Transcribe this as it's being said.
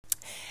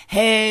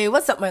Hey,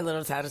 what's up, my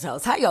little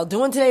TisaTells? How y'all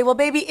doing today? Well,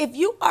 baby, if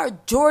you are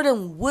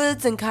Jordyn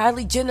Woods and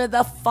Kylie Jenner,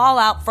 the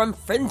fallout from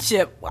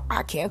Friendship, well,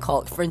 I can't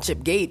call it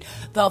Friendship Gate,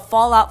 the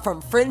fallout from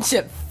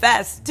Friendship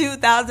Fest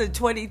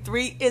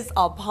 2023 is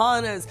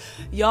upon us.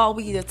 Y'all,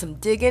 we did some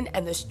digging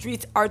and the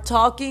streets are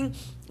talking.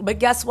 But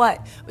guess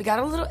what? We got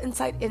a little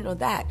insight into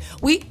that.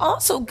 We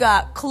also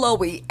got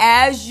Khloe,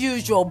 as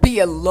usual,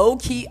 being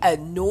low-key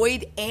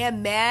annoyed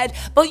and mad.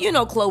 But you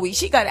know Khloe,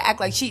 she got to act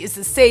like she is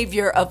the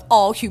savior of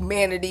all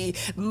humanity,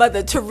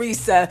 Mother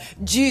Teresa,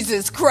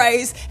 Jesus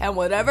Christ, and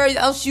whatever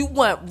else you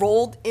want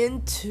rolled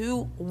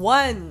into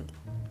one.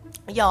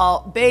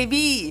 Y'all,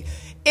 baby,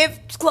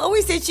 if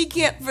Khloe said she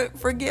can't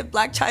forgive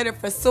Blac Chyna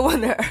for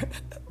suing her,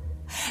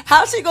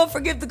 how's she gonna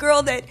forgive the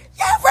girl that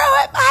you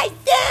ruined my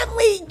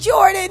family,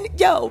 Jordyn?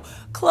 Yo,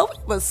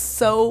 Khloe was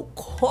so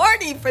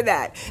corny for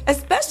that.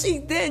 Especially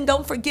then,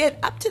 don't forget,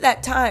 up to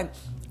that time,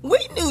 we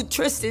knew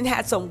Tristan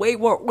had some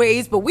wayward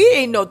ways, but we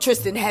didn't know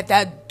Tristan had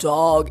that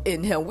dog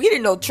in him. We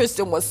didn't know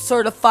Tristan was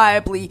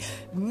certifiably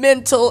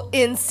mental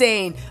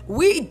insane.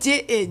 We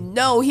didn't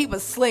know he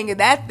was slinging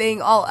that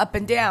thing all up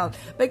and down.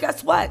 But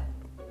guess what?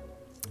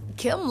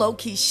 Kim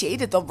low-key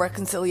shaded the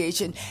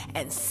reconciliation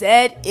and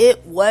said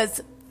it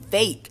was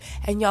fake.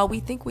 And y'all, we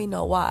think we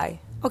know why.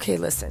 Okay,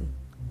 listen.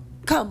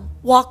 Come,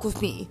 walk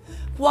with me.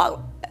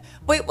 Walk.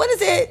 Wait, what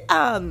is it?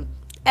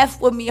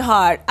 F with me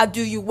hard, I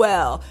do you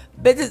well.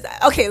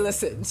 Okay,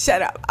 listen,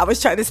 shut up. I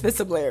was trying to spit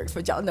some lyrics,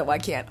 but y'all know I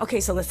can't.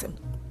 Okay, so listen.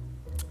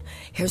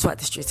 Here's what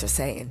the streets are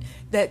saying.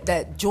 That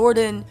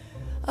Jordyn,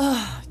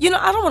 I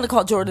don't want to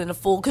call Jordyn a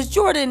fool, because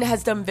Jordyn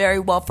has done very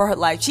well for her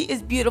life. She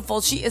is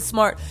beautiful. She is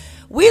smart.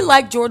 We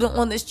like Jordyn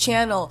on this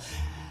channel.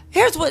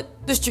 Here's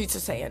what the streets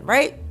are saying,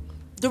 right?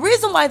 The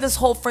reason why this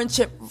whole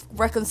friendship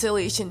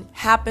reconciliation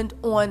happened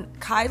on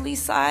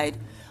Kylie's side,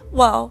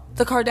 well,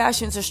 the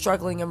Kardashians are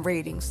struggling in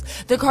ratings.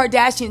 The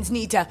Kardashians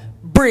need to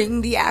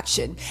bring the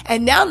action.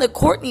 And now that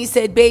Kourtney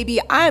said,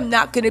 baby, I am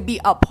not going to be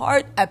a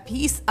part, a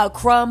piece, a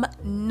crumb,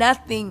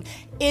 nothing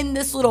in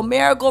this little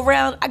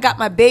merry-go-round. I got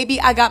my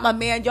baby. I got my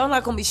man. Y'all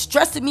not going to be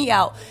stressing me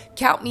out.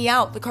 Count me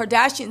out. The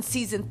Kardashians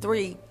season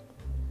 3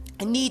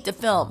 need to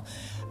film.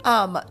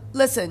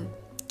 Listen.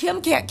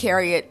 Kim can't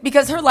carry it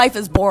because her life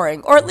is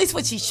boring, or at least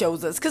what she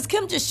shows us, because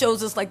Kim just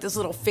shows us like this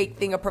little fake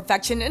thing of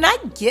perfection, and I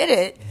get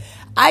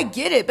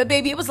it, but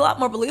baby, it was a lot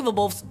more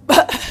believable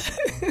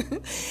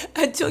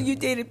until you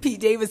dated Pete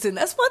Davidson.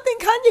 That's one thing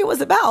Kanye was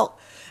about,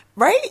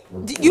 right?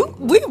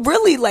 We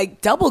really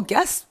like double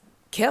guessed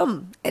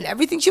Kim and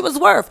everything she was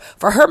worth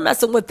for her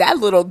messing with that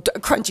little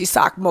crunchy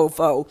sock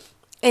mofo.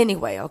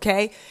 Anyway,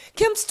 okay,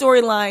 Kim's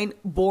storyline,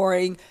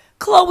 boring.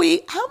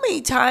 Khloe, how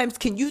many times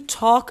can you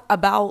talk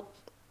about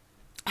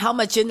how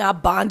much you're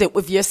not bonded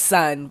with your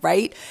son,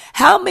 right?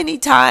 How many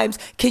times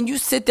can you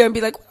sit there and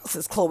be like, what else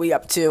is Khloe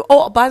up to?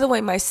 Oh, by the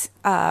way, my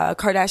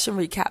Kardashian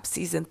recap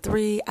season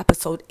 3,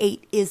 episode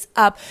 8 is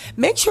up.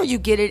 Make sure you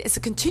get it. It's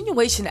a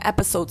continuation of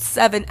episode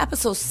 7.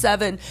 Episode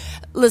 7,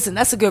 listen,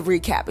 that's a good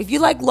recap. If you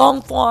like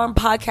long form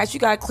podcasts,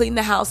 you got to clean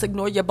the house,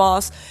 ignore your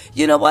boss.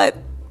 You know what?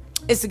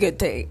 It's a good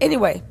thing.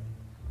 Anyway,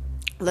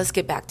 let's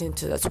get back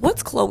into this.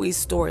 What's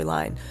Khloe's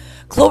storyline?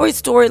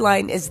 Khloe's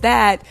storyline is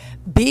that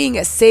being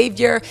a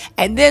savior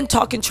and then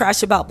talking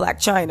trash about Blac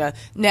Chyna.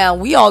 Now,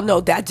 we all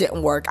know that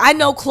didn't work. I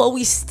know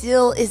Khloe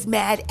still is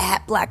mad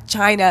at Blac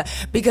Chyna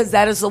because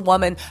that is a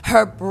woman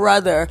her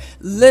brother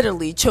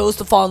literally chose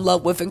to fall in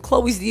love with, and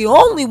Khloe's the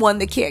only one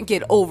that can't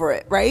get over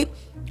it, right?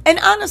 And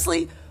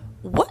honestly,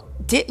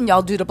 what didn't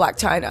y'all do to Blac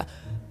Chyna?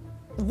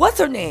 What's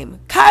her name?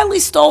 Kylie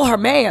stole her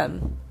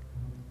man.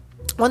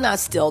 Well, not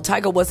still.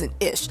 Tyga wasn't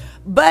ish.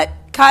 But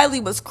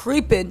Kylie was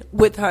creeping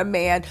with her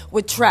man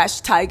with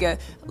trash Tyga.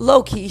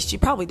 Low-key, she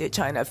probably did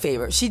Chyna a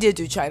favor. She did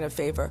do Chyna a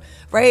favor,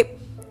 right?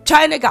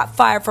 Chyna got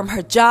fired from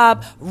her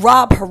job.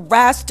 Rob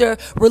harassed her.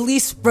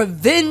 Released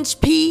revenge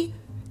P.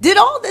 Did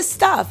all this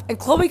stuff. And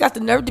Khloe got the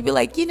nerve to be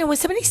like, when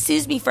somebody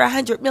sues me for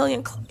 $100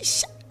 million, Khloe,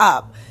 shut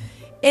up.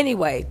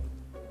 Anyway,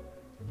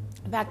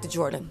 back to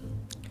Jordyn.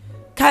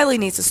 Kylie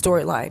needs a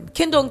storyline.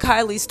 Kendall and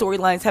Kylie's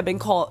storylines have been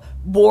called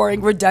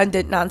boring,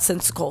 redundant,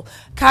 nonsensical.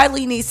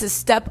 Kylie needs to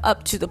step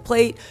up to the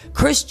plate.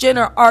 Kris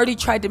Jenner already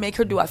tried to make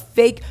her do a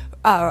fake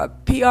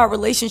PR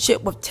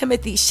relationship with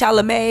Timothée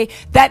Chalamet.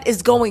 That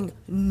is going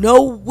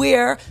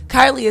nowhere.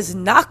 Kylie is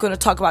not going to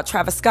talk about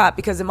Travis Scott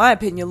because, in my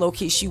opinion,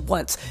 low-key, she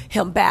wants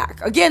him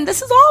back. Again,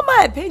 this is all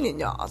my opinion,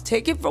 y'all.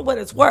 Take it for what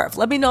it's worth.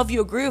 Let me know if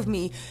you agree with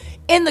me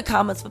in the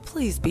comments, but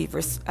please be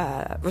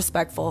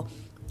respectful.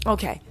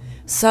 Okay,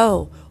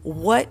 so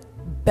what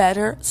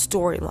better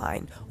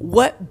storyline?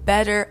 What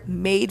better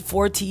made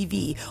for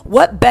TV?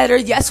 What better?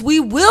 Yes, we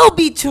will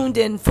be tuned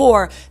in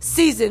for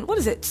season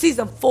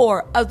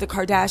 4 of the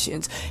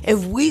Kardashians.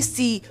 If we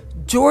see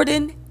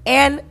Jordyn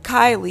and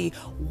Kylie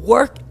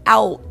work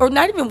out, or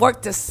not even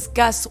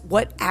discuss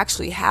what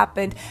actually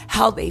happened,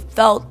 how they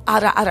felt,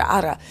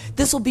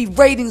 this will be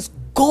ratings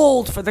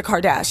gold for the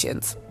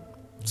Kardashians.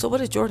 So what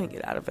did Jordyn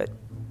get out of it?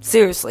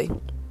 Seriously.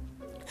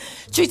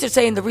 Streets are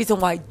saying the reason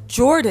why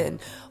Jordyn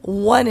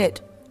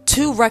wanted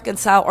to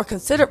reconcile or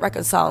considered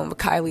reconciling with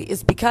Kylie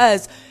is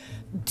because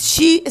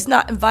she is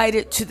not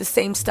invited to the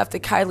same stuff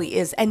that Kylie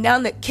is. And now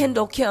that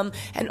Kendall, Kim,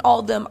 and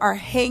all them are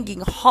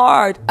hanging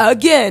hard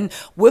again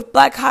with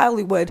Black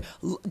Hollywood,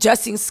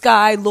 Justine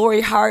Skye,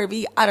 Lori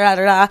Harvey,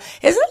 isn't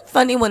it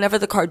funny whenever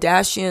the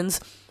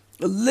Kardashians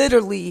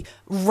literally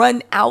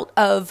run out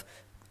of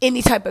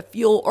any type of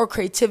fuel or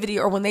creativity,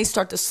 or when they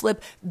start to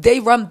slip, they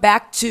run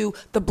back to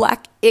the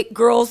Black It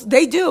Girls?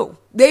 They do.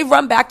 They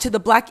run back to the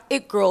Black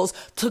It Girls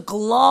to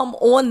glom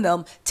on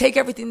them, take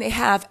everything they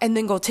have, and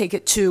then go take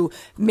it to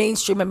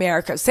mainstream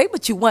America. Say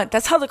what you want.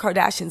 That's how the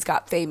Kardashians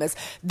got famous.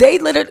 They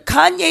literally,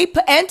 Kanye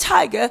and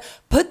Tyga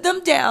put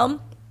them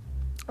down,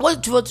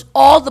 which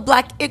all the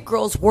Black It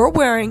Girls were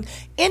wearing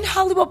in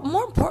Hollywood,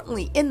 more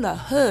importantly, in the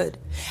hood.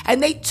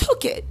 And they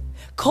took it,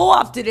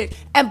 co-opted it,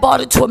 and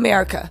brought it to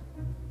America.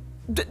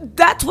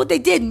 That's what they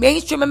did.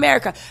 Mainstream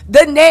America.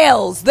 The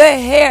nails, the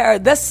hair,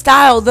 the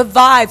style, the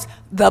vibes,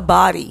 the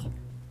body.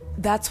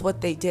 That's what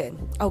they did.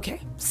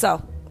 Okay,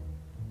 so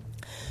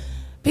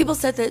people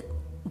said that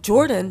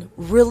Jordyn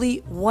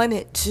really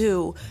wanted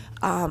to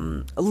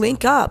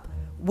link up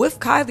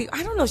with Kylie.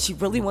 I don't know if she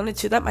really wanted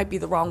to. That might be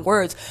the wrong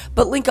words.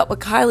 But link up with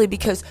Kylie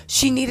because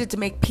she needed to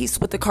make peace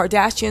with the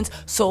Kardashians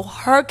so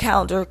her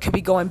calendar could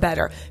be going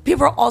better.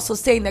 People are also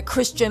saying that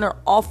Kris Jenner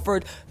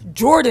offered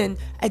Jordyn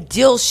a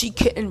deal she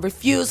couldn't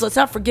refuse. Let's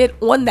not forget,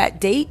 on that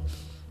date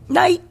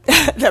night,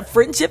 the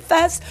Friendship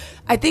Fest,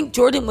 I think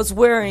Jordyn was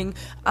wearing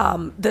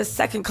the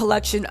second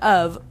collection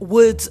of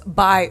Woods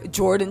by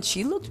Jordyn.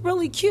 She looked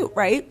really cute,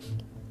 right?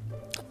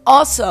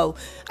 Also,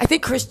 I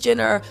think Kris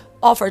Jenner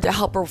offered to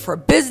help her for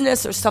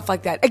business or stuff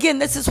like that. Again,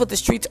 this is what the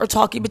streets are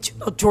talking, but you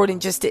know Jordyn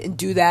just didn't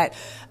do that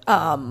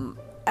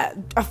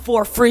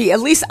for free. At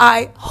least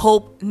I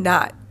hope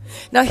not.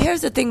 Now,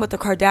 here's the thing with the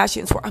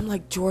Kardashians where I'm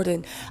like,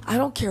 Jordyn, I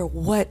don't care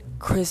what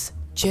Kris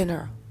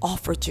Jenner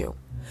offered you.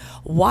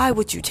 Why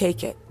would you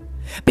take it?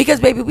 Because,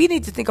 baby, we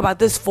need to think about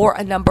this for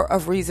a number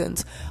of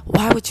reasons.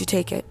 Why would you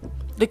take it?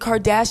 The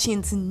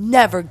Kardashians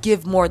never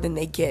give more than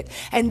they get.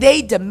 And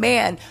they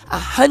demand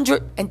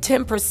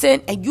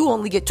 110%, and you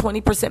only get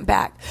 20%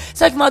 back.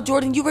 Second of all,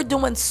 Jordyn, you were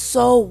doing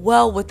so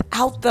well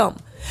without them.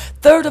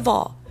 Third of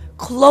all,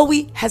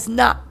 Khloe has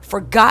not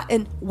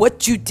forgotten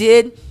what you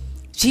did.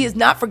 She has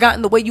not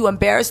forgotten the way you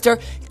embarrassed her.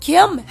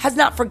 Kim has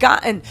not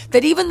forgotten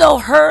that even though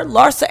her,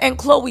 Larsa, and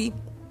Khloe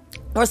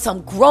are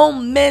some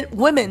grown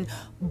women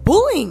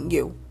bullying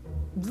you,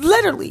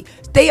 literally,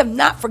 they have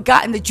not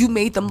forgotten that you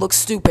made them look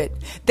stupid.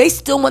 They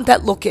still want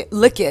that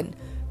licking.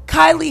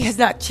 Kylie has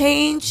not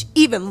changed,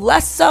 even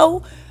less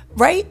so,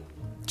 right?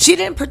 She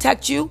didn't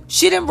protect you.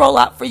 She didn't roll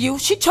out for you.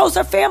 She chose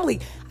her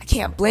family. I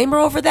can't blame her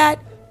over that.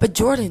 But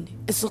Jordyn,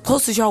 as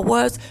close as y'all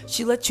was,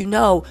 she let you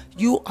know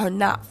you are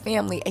not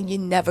family and you're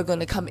never going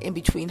to come in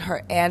between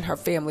her and her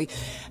family.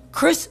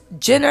 Kris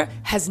Jenner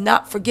has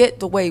not forget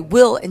the way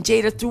Will and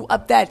Jada threw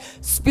up that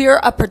spear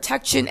of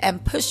protection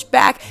and pushed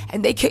back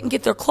and they couldn't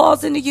get their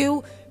claws into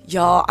you.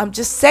 Y'all, I'm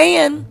just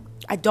saying,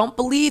 I don't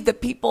believe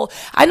that people,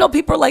 I know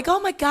people are like, oh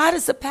my God,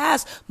 it's the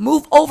past.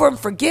 Move over and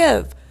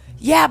forgive.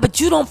 Yeah, but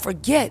you don't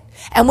forget.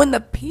 And when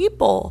the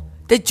people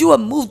that you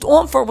have moved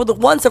on for were the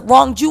ones that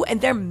wronged you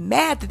and they're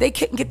mad that they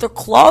couldn't get their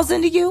claws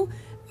into you,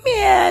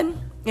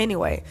 man.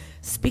 Anyway,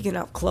 speaking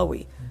of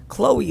Khloe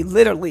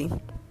literally,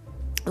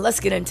 let's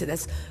get into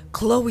this.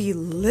 Khloe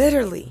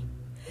literally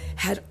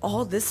had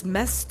all this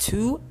mess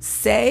to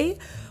say.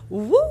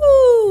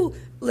 Woo!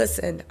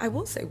 Listen, I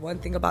will say one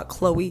thing about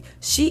Khloe.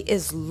 She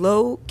is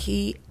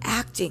low-key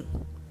acting,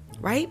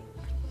 right?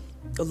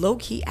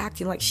 Low-key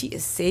acting like she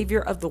is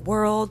savior of the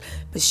world,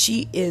 but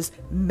she is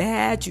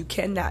mad. You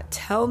cannot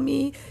tell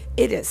me.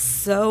 It is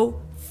so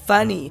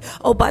funny.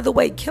 Oh, by the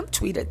way, Kim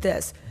tweeted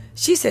this.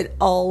 She said,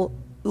 oh,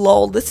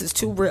 lol, this is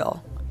too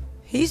real.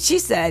 She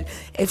said,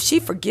 if she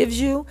forgives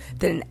you,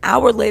 then an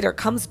hour later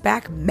comes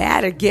back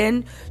mad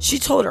again. She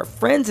told her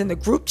friends in the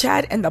group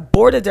chat and the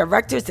board of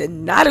directors did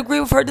not agree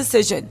with her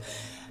decision.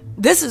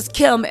 This is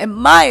Kim, in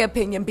my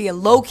opinion,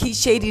 being low-key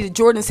shady to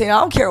Jordyn, saying,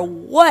 I don't care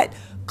what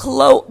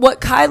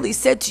Kylie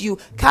said to you.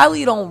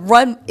 Kylie don't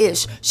run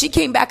ish. She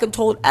came back and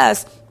told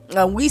us,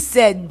 and we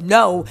said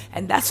no,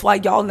 and that's why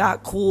y'all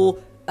not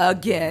cool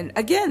again.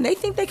 Again, they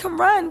think they can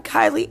run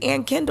Kylie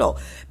and Kendall.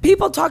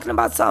 People talking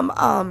about some,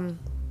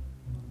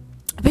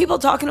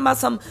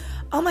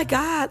 oh my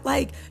God,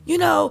 like, you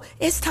know,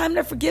 it's time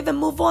to forgive and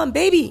move on,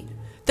 baby.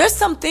 There's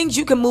some things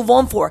you can move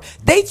on for.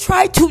 They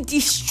tried to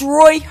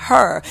destroy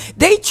her.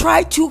 They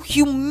tried to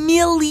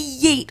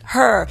humiliate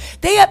her.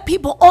 They had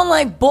people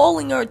online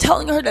bullying her,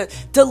 telling her to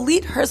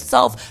delete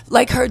herself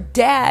like her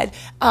dad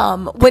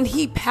when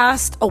he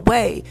passed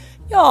away.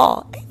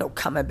 Y'all, ain't no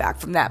coming back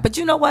from that. But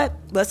you know what?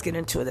 Let's get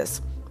into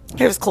this.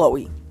 Here's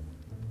Khloe.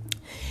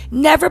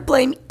 Never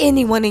blame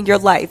anyone in your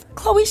life.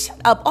 Khloe, shut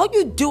up. All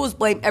you do is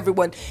blame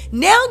everyone.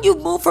 Now you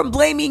move from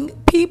blaming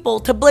people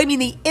to blaming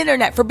the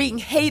internet for being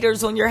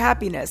haters on your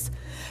happiness.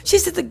 She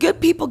said the good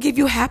people give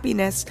you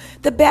happiness.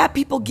 The bad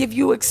people give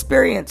you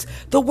experience.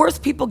 The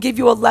worst people give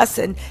you a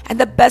lesson. And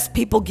the best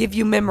people give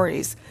you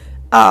memories.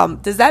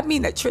 Does that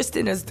mean that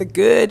Tristan is the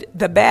good,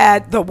 the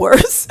bad, the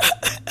worst?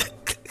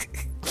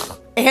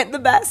 and the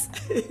best.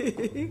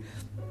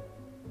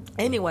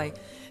 Anyway,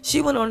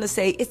 she went on to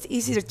say, it's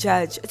easy to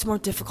judge. It's more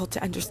difficult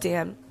to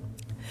understand.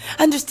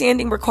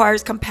 Understanding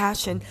requires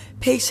compassion,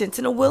 patience,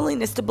 and a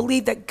willingness to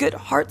believe that good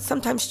hearts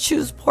sometimes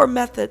choose poor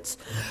methods.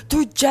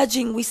 Through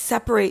judging, we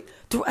separate.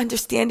 Through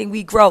understanding,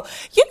 we grow.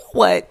 You know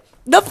what?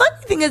 The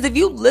funny thing is, if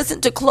you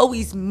listen to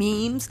Khloe's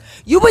memes,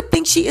 you would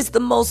think she is the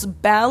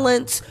most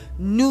balanced,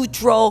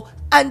 neutral,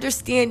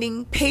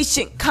 understanding,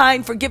 patient,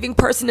 kind, forgiving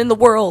person in the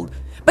world.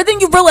 But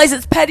then you realize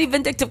it's petty,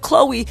 vindictive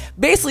Khloe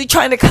basically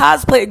trying to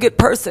cosplay a good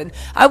person.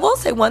 I will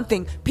say one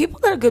thing. People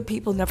that are good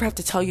people never have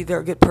to tell you they're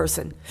a good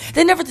person.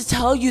 They never have to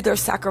tell you their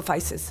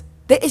sacrifices.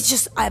 It's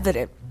just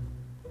evident.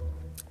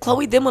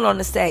 Khloe then went on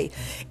to say,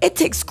 it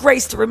takes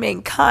grace to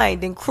remain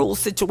kind in cruel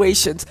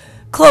situations.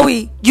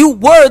 Khloe, you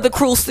were the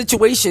cruel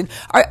situation.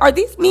 Are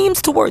these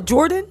memes toward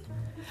Jordyn?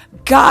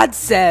 God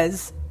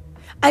says,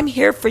 I'm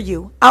here for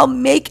you. I'll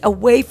make a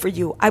way for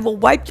you. I will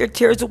wipe your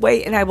tears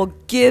away and I will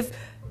give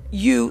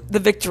you the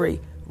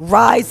victory.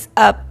 Rise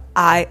up.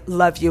 I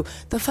love you.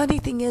 The funny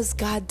thing is,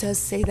 God does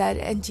say that,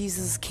 and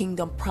Jesus'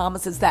 kingdom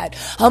promises that.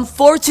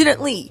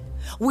 Unfortunately,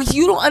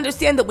 you don't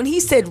understand that when he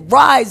said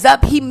rise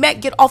up, he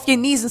meant get off your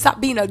knees and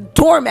stop being a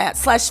doormat /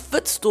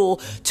 footstool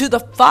to the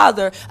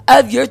father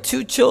of your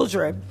 2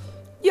 children.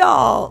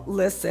 Y'all,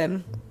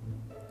 listen.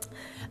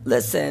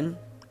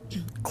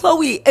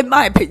 Khloe, in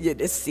my opinion,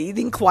 is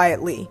seething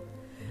quietly.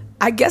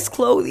 I guess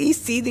Khloe's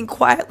seething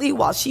quietly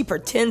while she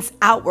pretends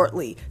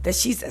outwardly that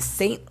she's a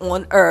saint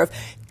on earth.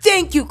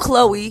 Thank you,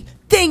 Khloe.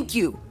 Thank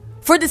you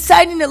for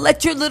deciding to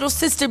let your little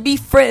sister be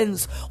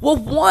friends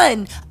with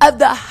one of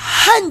the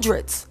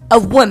hundreds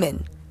of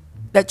women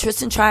that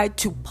Tristan tried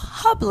to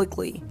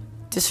publicly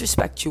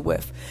disrespect you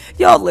with.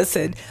 Y'all,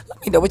 listen.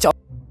 Let me know what y'all